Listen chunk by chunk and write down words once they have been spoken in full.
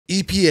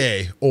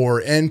EPA,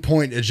 or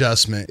endpoint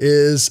adjustment,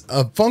 is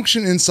a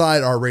function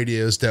inside our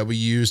radios that we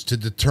use to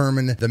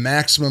determine the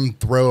maximum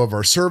throw of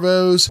our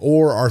servos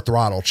or our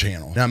throttle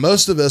channel. Now,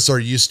 most of us are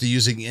used to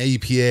using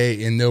EPA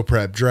in no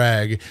prep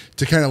drag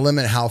to kind of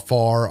limit how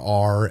far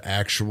our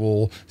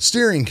actual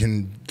steering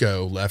can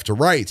go left or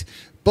right.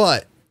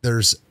 But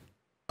there's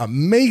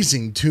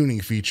amazing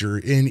tuning feature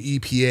in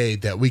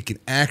EPA that we can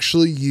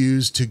actually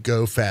use to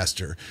go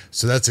faster.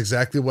 So that's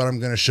exactly what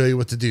I'm going to show you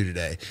what to do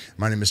today.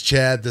 My name is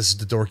Chad. This is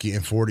the Dorky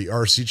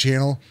M40RC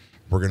channel.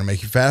 We're going to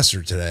make you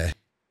faster today.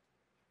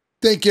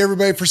 Thank you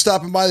everybody for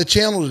stopping by the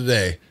channel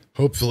today.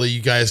 Hopefully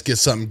you guys get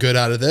something good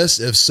out of this.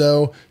 If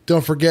so,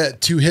 don't forget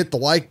to hit the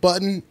like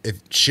button.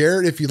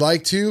 Share it if you'd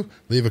like to.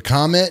 Leave a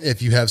comment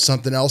if you have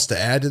something else to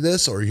add to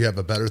this, or you have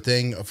a better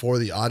thing for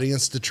the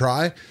audience to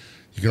try.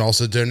 You can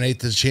also donate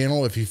to the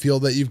channel if you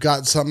feel that you've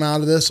gotten something out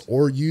of this,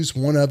 or use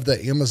one of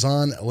the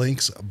Amazon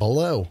links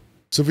below.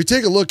 So if we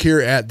take a look here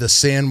at the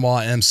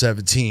Sanwa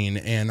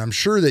M17, and I'm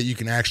sure that you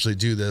can actually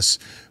do this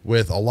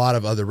with a lot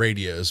of other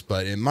radios,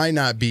 but it might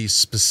not be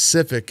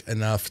specific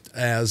enough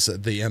as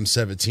the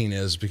M17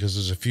 is, because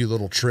there's a few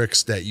little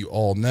tricks that you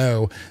all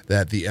know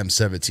that the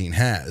M17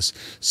 has.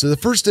 So the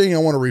first thing I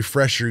want to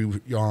refresh you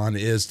on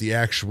is the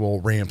actual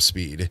ramp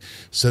speed.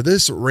 So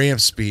this ramp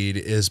speed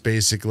is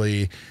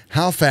basically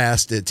how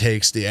fast it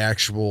takes the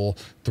actual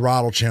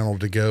throttle channel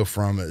to go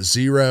from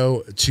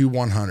 0 to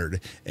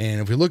 100. And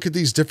if we look at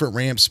these different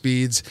ramp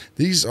speeds,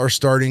 these are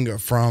starting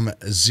from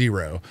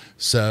 0.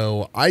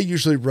 So I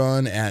usually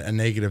run at a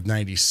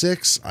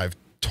 -96. I've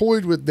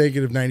toyed with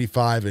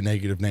 -95 and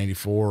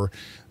 -94.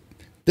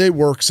 They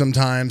work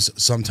sometimes,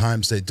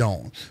 sometimes they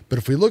don't. But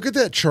if we look at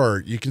that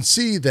chart, you can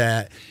see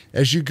that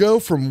as you go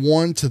from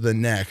one to the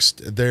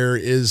next, there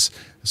is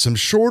some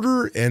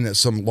shorter and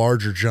some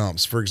larger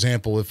jumps. For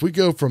example, if we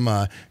go from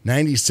a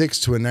 96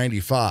 to a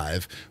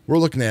 95, we're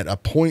looking at a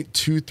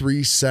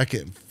 0.23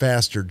 second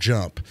faster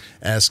jump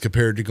as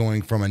compared to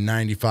going from a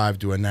 95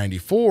 to a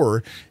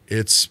 94.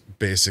 It's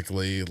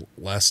basically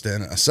less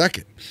than a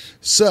second.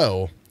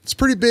 So it's a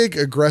pretty big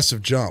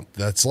aggressive jump.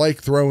 That's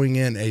like throwing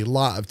in a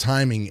lot of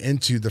timing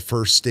into the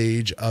first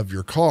stage of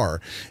your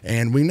car.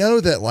 And we know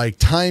that like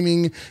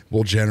timing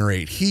will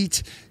generate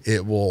heat.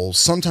 It will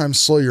sometimes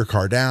slow your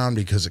car down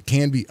because it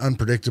can be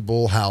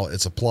unpredictable how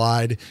it's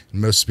applied. In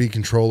most speed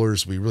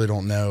controllers, we really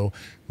don't know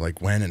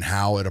like when and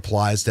how it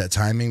applies that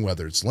timing,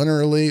 whether it's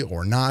linearly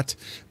or not.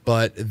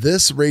 But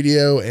this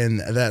radio and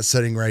that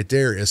setting right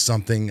there is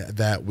something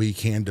that we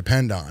can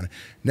depend on.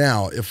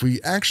 Now, if we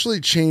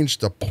actually change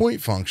the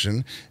point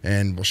function,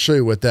 and we'll show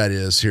you what that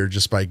is here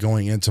just by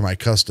going into my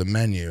custom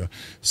menu.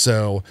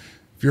 So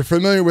if you're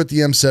familiar with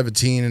the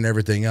M17 and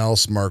everything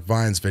else, Mark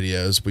Vine's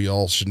videos, we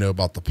all should know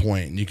about the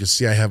point. And you can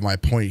see I have my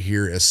point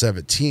here as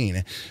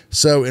 17.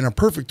 So in a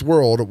perfect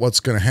world, what's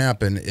going to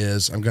happen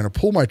is I'm going to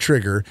pull my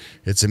trigger.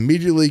 It's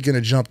immediately going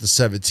to jump to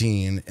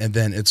 17, and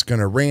then it's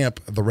going to ramp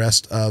the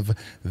rest of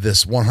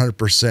this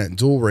 100%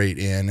 dual rate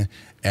in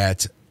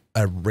at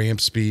a ramp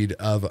speed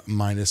of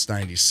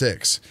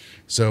 -96.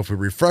 So if we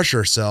refresh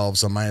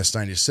ourselves, a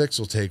 -96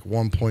 will take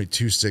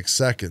 1.26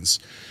 seconds.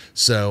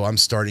 So I'm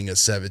starting at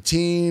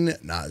 17,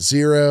 not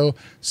 0.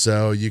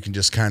 So you can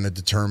just kind of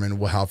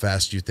determine how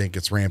fast you think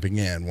it's ramping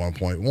in.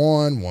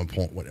 1.1,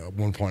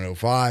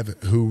 1.05,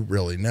 who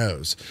really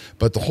knows?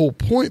 But the whole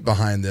point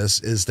behind this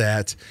is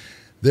that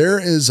there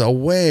is a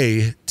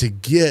way to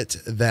get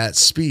that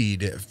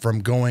speed from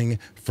going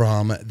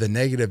from the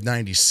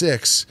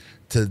 -96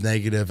 to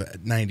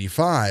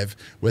 -95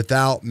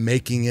 without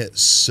making it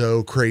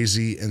so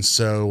crazy and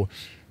so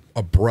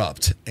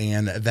abrupt,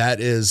 and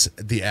that is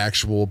the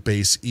actual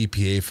base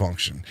EPA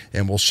function,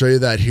 and we'll show you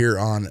that here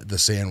on the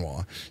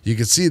Sanwa. You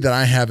can see that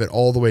I have it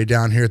all the way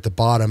down here at the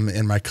bottom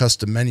in my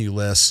custom menu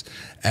list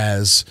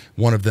as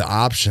one of the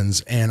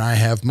options, and I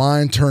have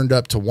mine turned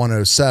up to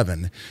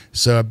 107.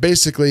 So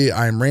basically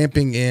I'm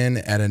ramping in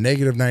at a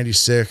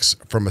 -96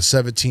 from a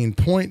 17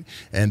 point,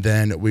 and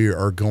then we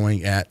are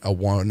going at a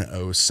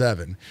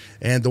 107.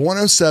 And the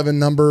 107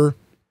 number,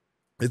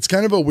 it's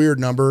kind of a weird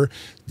number.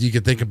 You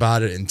could think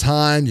about it in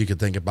time, you could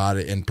think about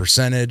it in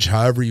percentage,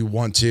 however you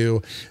want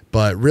to,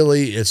 but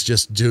really it's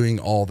just doing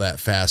all that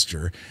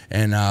faster.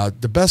 And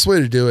the best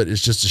way to do it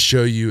is just to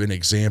show you an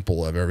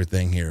example of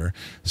everything here.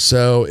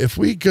 So if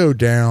we go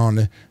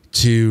down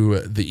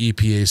to the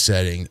EPA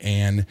setting,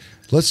 and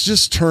let's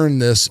just turn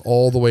this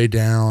all the way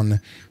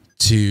down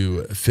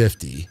to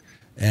 50.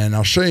 And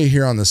I'll show you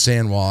here on the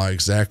Sanwa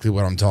exactly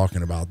what I'm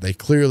talking about. They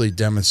clearly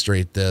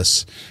demonstrate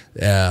this,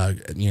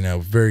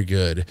 very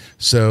good.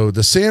 So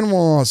the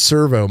Sanwa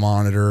servo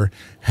monitor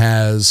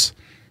has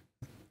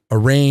a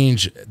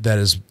range that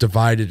is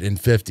divided in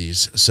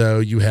 50s. So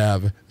you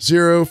have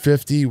 0,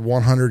 50,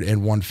 100,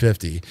 and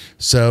 150.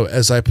 So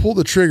as I pull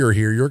the trigger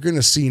here, you're going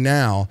to see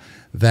now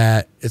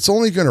that it's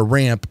only going to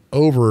ramp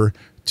over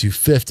to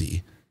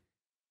 50.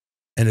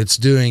 And it's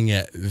doing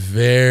it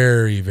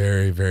very,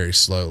 very, very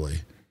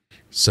slowly.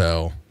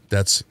 So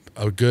that's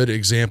a good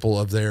example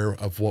of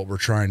what we're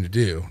trying to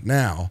do.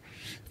 Now,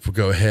 if we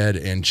go ahead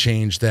and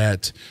change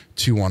that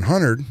to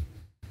 100,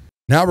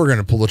 Now we're going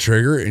to pull the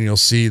trigger and you'll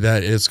see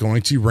that it's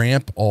going to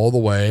ramp all the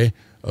way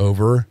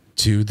over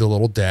to the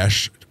little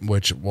dash,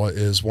 which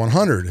is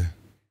 100.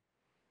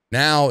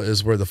 Now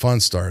is where the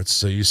fun starts.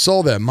 So you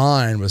saw that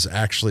mine was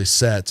actually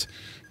set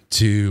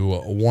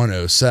to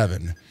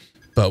 107,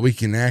 but we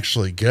can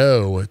actually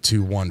go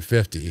to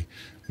 150.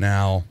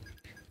 Now,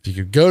 if you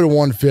could go to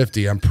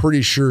 150, I'm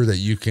pretty sure that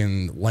you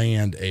can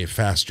land a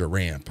faster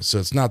ramp. So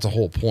it's not the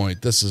whole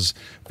point. This is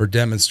for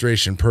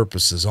demonstration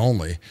purposes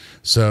only.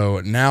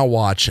 So now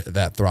watch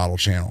that throttle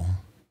channel.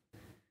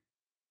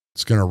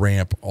 It's going to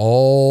ramp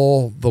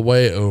all the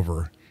way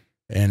over.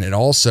 And it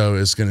also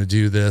is going to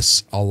do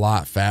this a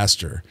lot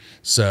faster.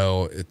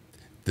 So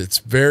it's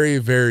very,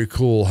 very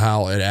cool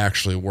how it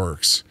actually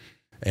works.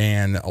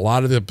 And a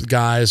lot of the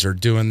guys are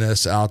doing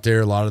this out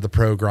there, a lot of the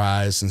pro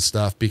guys and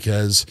stuff,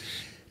 because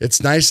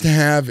it's nice to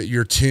have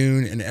your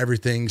tune and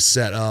everything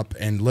set up,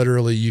 and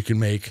literally you can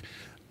make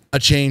a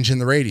change in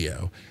the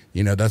radio.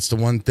 You know, that's the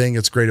one thing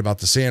that's great about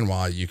the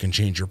SandWah. You can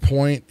change your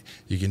point,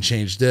 you can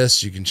change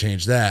this, you can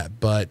change that.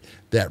 But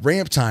that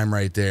ramp time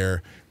right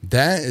there,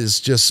 that is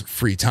just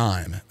free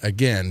time.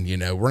 Again, you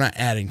know, we're not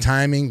adding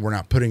timing. We're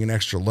not putting an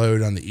extra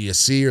load on the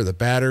ESC or the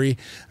battery.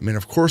 I mean,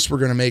 of course, we're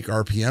going to make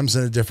RPMs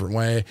in a different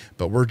way,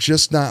 but we're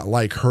just not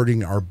like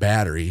hurting our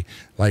battery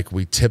like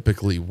we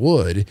typically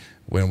would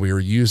when we were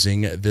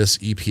using this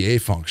EPA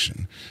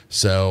function.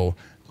 So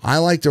I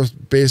like to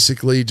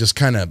basically just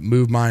kind of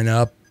move mine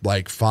up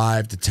like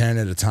 5 to 10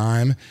 at a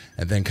time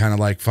and then kind of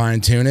like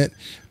fine tune it.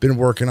 Been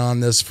working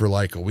on this for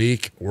like a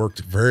week.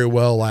 Worked very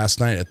well last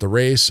night at the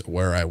race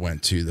where I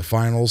went to the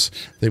finals.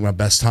 I think my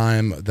best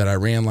time that I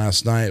ran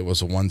last night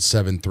was a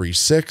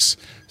 1736.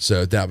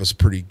 So that was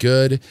pretty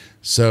good.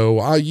 So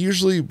I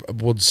usually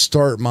would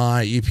start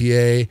my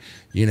EPA,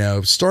 you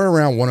know, start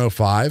around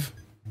 105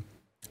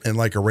 and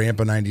like a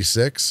ramp of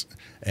 96.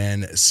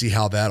 And see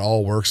how that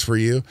all works for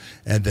you.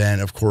 And then,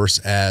 of course,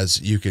 as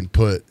you can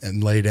put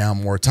and lay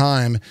down more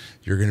time,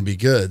 you're going to be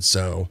good.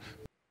 So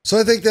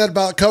I think that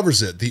about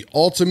covers it. The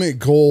ultimate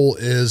goal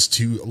is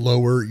to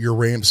lower your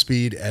ramp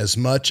speed as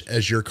much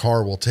as your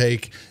car will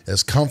take,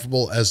 as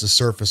comfortable as the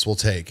surface will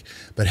take.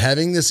 But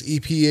having this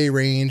EPA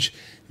range,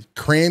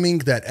 cramming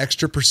that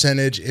extra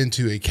percentage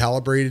into a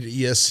calibrated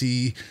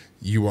ESC,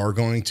 you are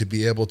going to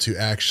be able to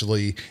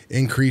actually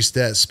increase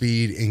that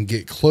speed and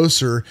get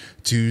closer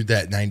to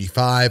that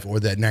 95 or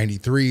that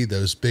 93,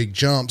 those big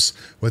jumps,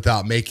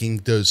 without making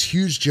those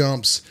huge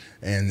jumps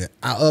and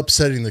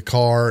upsetting the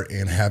car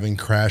and having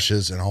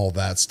crashes and all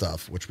that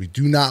stuff, which we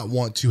do not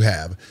want to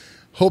have.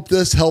 Hope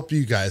this helped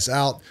you guys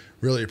out.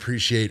 Really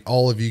appreciate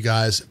all of you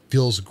guys.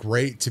 Feels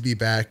great to be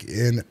back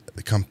in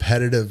the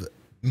competitive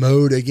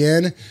mode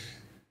again.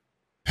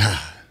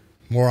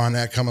 More on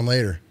that coming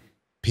later.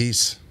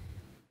 Peace.